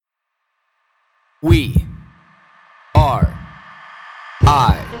We are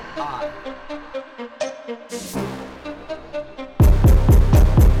I.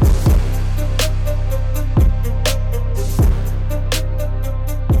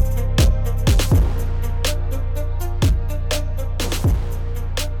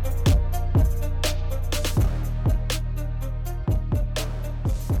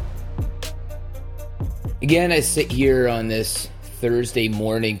 Again, I sit here on this Thursday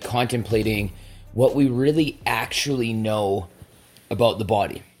morning contemplating what we really actually know about the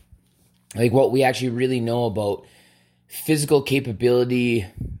body. Like what we actually really know about physical capability,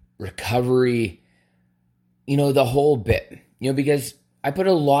 recovery, the whole bit. Because I put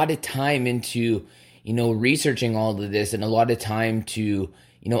a lot of time into, researching all of this and a lot of time to,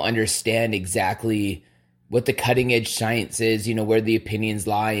 understand exactly what the cutting edge science is, where the opinions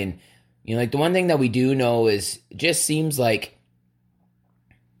lie. And, the one thing that we do know is it just seems like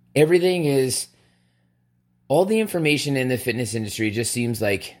everything is, all the information in the fitness industry just seems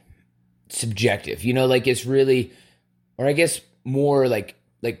like subjective, like it's really, or I guess more like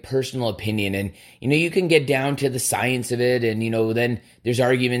personal opinion. And, you can get down to the science of it. And, then there's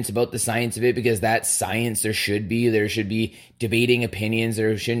arguments about the science of it because that's science. There should be debating opinions.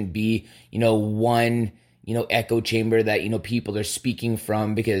 There shouldn't be, one, echo chamber that, people are speaking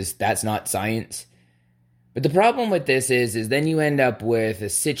from because that's not science. But the problem with this is then you end up with a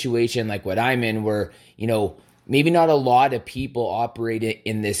situation like what I'm in where, maybe not a lot of people operate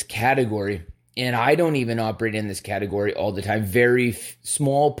in this category. And I don't even operate in this category all the time. Very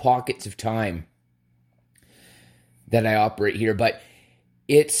small pockets of time that I operate here. But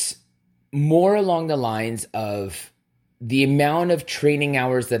it's more along the lines of the amount of training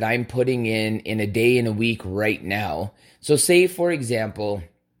hours that I'm putting in a day, in a week right now. So say, for example,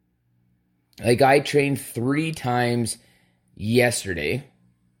 like I trained 3 times yesterday.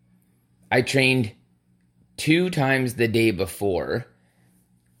 I trained 2 times the day before.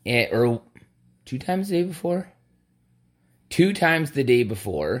 Or 2 times the day before? 2 times the day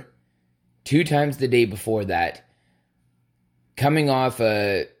before. 2 times the day before that. Coming off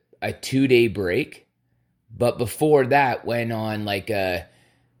a 2-day break. But before that went on like an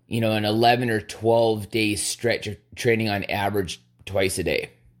 11 or 12 day stretch of training on average twice a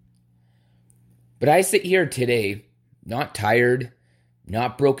day. But I sit here today, not tired,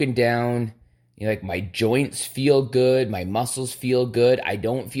 not broken down. Like my joints feel good, my muscles feel good. I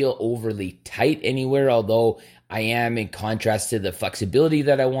don't feel overly tight anywhere, although I am, in contrast to the flexibility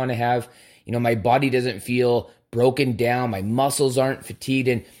that I want to have. My body doesn't feel broken down. My muscles aren't fatigued.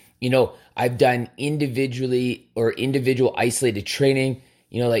 And, I've done individual isolated training.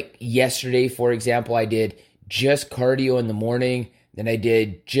 Like yesterday, for example, I did just cardio in the morning. Then I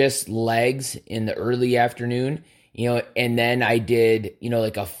did just legs in the early afternoon, and then I did,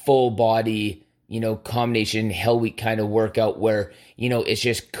 like a full body, combination Hell Week kind of workout where, it's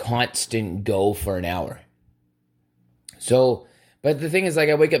just constant go for an hour. So, but the thing is, like,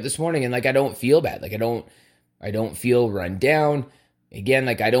 I wake up this morning and like, I don't feel bad. Like I don't feel run down. Again,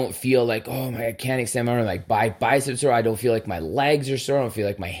 like I don't feel like, oh my, I can't extend my arm, like biceps sore. I don't feel like my legs are sore. I don't feel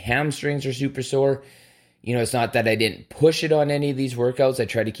like my hamstrings are super sore. It's not that I didn't push it on any of these workouts. I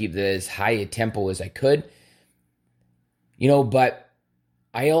tried to keep as high a tempo as I could. But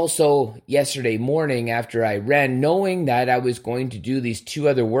I also, yesterday morning after I ran, knowing that I was going to do these 2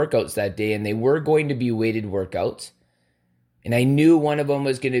 other workouts that day, and they were going to be weighted workouts. And I knew one of them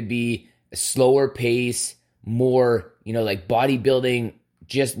was going to be a slower pace, more, like bodybuilding,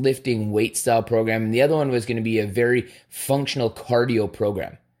 just lifting weight style program. And the other one was going to be a very functional cardio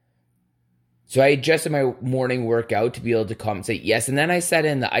program. So I adjusted my morning workout to be able to compensate. Yes. And then I sat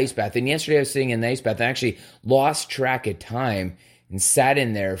in the ice bath. And yesterday I was sitting in the ice bath and I actually lost track of time and sat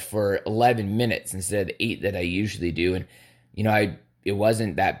in there for 11 minutes instead of 8 that I usually do. And, it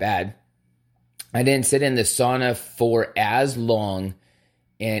wasn't that bad. I didn't sit in the sauna for as long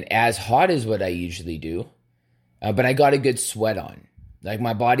and as hot as what I usually do. But I got a good sweat on. Like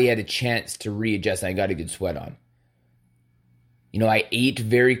my body had a chance to readjust and I got a good sweat on. I ate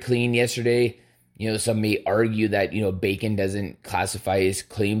very clean yesterday. Some may argue that, bacon doesn't classify as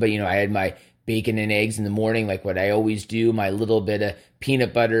clean, but, I had my bacon and eggs in the morning, like what I always do, my little bit of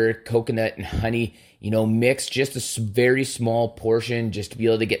peanut butter, coconut, and honey, mix, just a very small portion just to be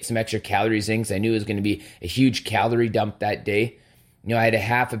able to get some extra calories in because I knew it was going to be a huge calorie dump that day. I had a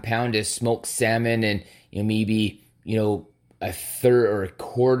half a pound of smoked salmon and, maybe, a third or a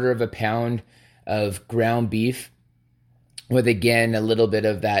quarter of a pound of ground beef with, again, a little bit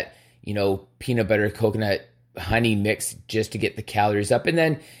of that, peanut butter, coconut, honey mix just to get the calories up. And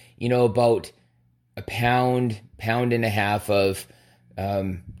then, about a pound and a half of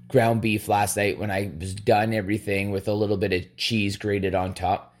ground beef last night when I was done everything with a little bit of cheese grated on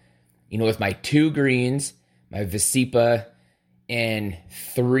top. With my 2 greens, my Visipa, and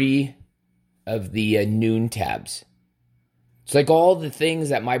 3 of the Noon tabs. It's like all the things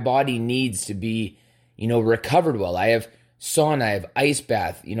that my body needs to be, recovered well. I have sauna, I have ice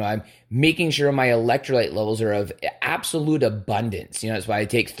bath. I'm making sure my electrolyte levels are of absolute abundance. That's why I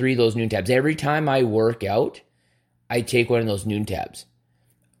take 3 of those Noon tabs. Every time I work out, I take one of those Noon tabs.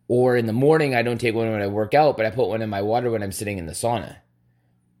 Or in the morning, I don't take one when I work out, but I put one in my water when I'm sitting in the sauna.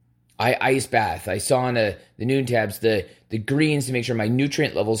 I ice bath, I sauna, the Noon tabs, the greens to make sure my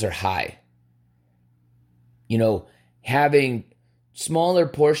nutrient levels are high. Having smaller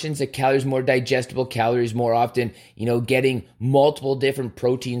portions of calories, more digestible calories more often, getting multiple different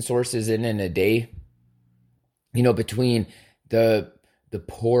protein sources in a day, between the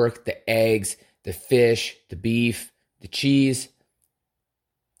pork, the eggs, the fish, the beef, the cheese,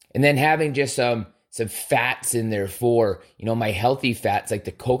 and then having just some fats in there for, my healthy fats like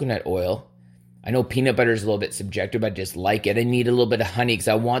the coconut oil. I know peanut butter is a little bit subjective, but I just like it. I need a little bit of honey because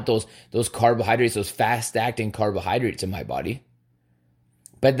I want those carbohydrates, those fast-acting carbohydrates in my body.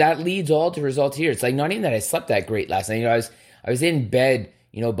 But that leads all to results here. It's like not even that I slept that great last night. I was in bed,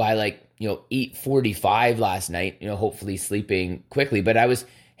 by 8:45 last night, hopefully sleeping quickly, but I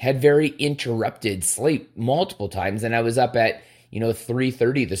had very interrupted sleep multiple times, and I was up at,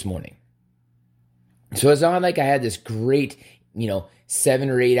 3:30 this morning. So it's not like I had this great, 7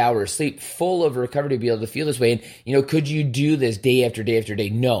 or 8 hours sleep full of recovery to be able to feel this way. And, could you do this day after day after day?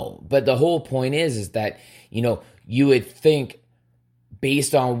 No. But the whole point is that, you would think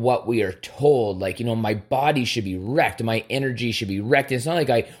based on what we are told, my body should be wrecked. My energy should be wrecked. And it's not like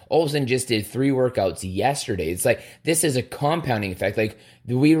I all of a sudden just did 3 workouts yesterday. It's like, this is a compounding effect. Like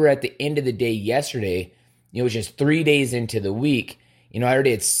we were at the end of the day yesterday, which is 3 days into the week, I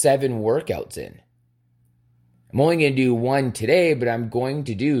already had 7 workouts in. I'm only going to do 1 today, but I'm going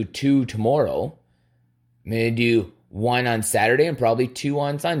to do 2 tomorrow. I'm going to do 1 on Saturday and probably 2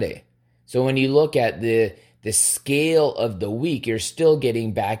 on Sunday. So when you look at the scale of the week, you're still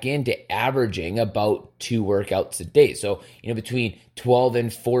getting back into averaging about 2 workouts a day. So, between 12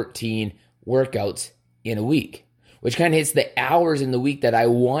 and 14 workouts in a week, which kind of hits the hours in the week that I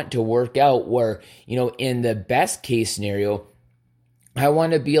want to work out where, in the best case scenario, I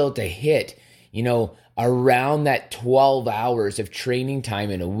want to be able to hit, around that 12 hours of training time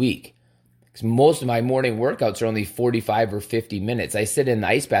in a week. Because most of my morning workouts are only 45 or 50 minutes. I sit in the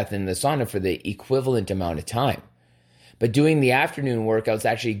ice bath in the sauna for the equivalent amount of time. But doing the afternoon workouts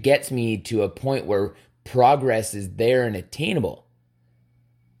actually gets me to a point where progress is there and attainable.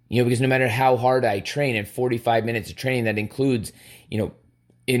 Because no matter how hard I train, in 45 minutes of training, that includes,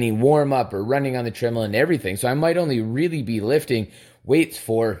 any warm up or running on the treadmill and everything. So I might only really be lifting weights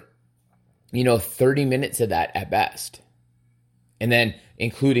for 30 minutes of that at best. And then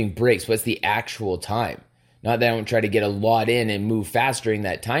including breaks, what's the actual time? Not that I don't try to get a lot in and move fast during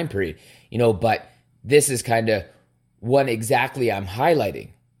that time period, but this is kind of what exactly I'm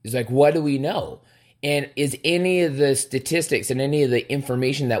highlighting. Is like, what do we know? And is any of the statistics and any of the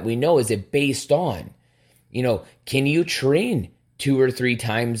information that we know, is it based on, can you train 2 or 3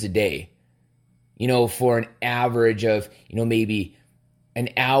 times a day, for an average of, maybe an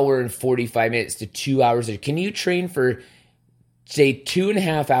hour and 45 minutes to 2 hours. Can you train for, say,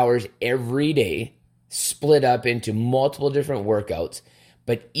 2.5 hours every day, split up into multiple different workouts,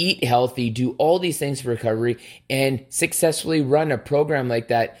 but eat healthy, do all these things for recovery, and successfully run a program like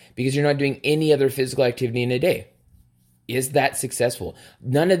that because you're not doing any other physical activity in a day? Is that successful?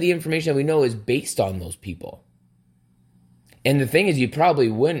 None of the information that we know is based on those people. And the thing is, you probably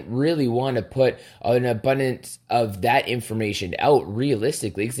wouldn't really want to put an abundance of that information out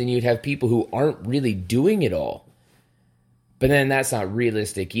realistically, because then you'd have people who aren't really doing it all. But then that's not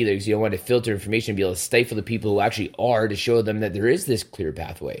realistic either, because you don't want to filter information and be able to stifle the people who actually are to show them that there is this clear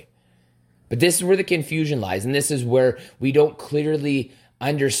pathway. But this is where the confusion lies, and this is where we don't clearly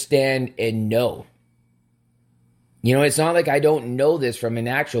understand and know. It's not like I don't know this from an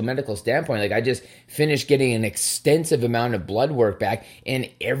actual medical standpoint. Like I just finished getting an extensive amount of blood work back and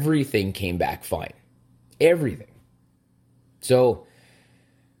everything came back fine. Everything. So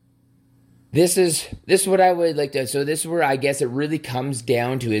this is what I would like to, so this is where I guess it really comes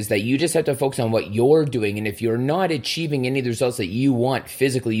down to, is that you just have to focus on what you're doing. And if you're not achieving any of the results that you want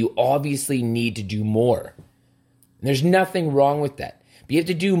physically, you obviously need to do more. And there's nothing wrong with that. But you have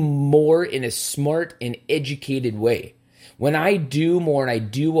to do more in a smart and educated way. When I do more and I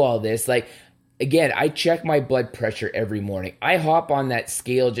do all this, like again, I check my blood pressure every morning. I hop on that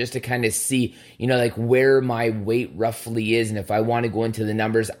scale just to kind of see, like where my weight roughly is. And if I want to go into the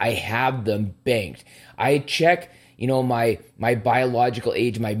numbers, I have them banked. I check, my biological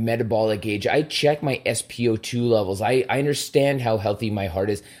age, my metabolic age. I check my SpO2 levels. I understand how healthy my heart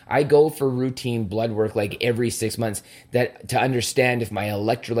is. I go for routine blood work like every 6 months to understand if my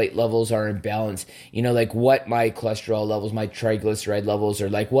electrolyte levels are in balance, like what my cholesterol levels, my triglyceride levels are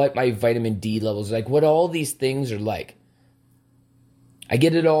like, what my vitamin D levels are like, what all these things are like. I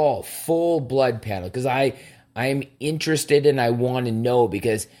get it all, full blood panel, because I'm interested and I want to know,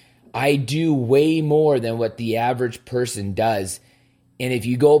 because I do way more than what the average person does. And if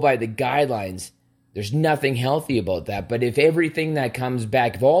you go by the guidelines, there's nothing healthy about that. But if everything that comes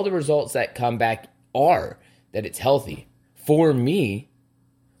back, if all the results that come back are that it's healthy, for me,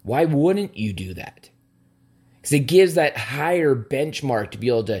 why wouldn't you do that? Because it gives that higher benchmark to be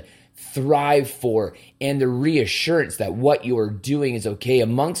able to thrive for, and the reassurance that what you are doing is okay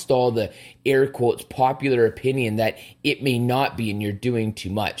amongst all the air quotes popular opinion that it may not be and you're doing too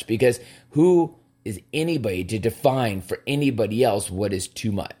much. Because who is anybody to define for anybody else what is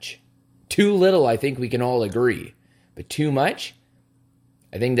too much? Too little, I think we can all agree. But too much?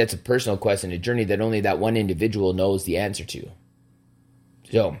 I think that's a personal question, a journey that only that one individual knows the answer to.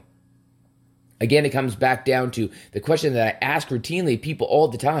 So, again, it comes back down to the question that I ask routinely people all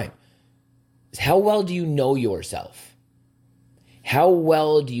the time. How well do you know yourself? How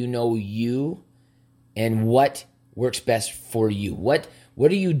well do you know you and what works best for you? What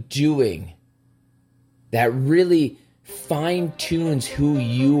are you doing that really fine-tunes who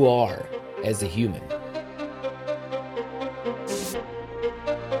you are as a human?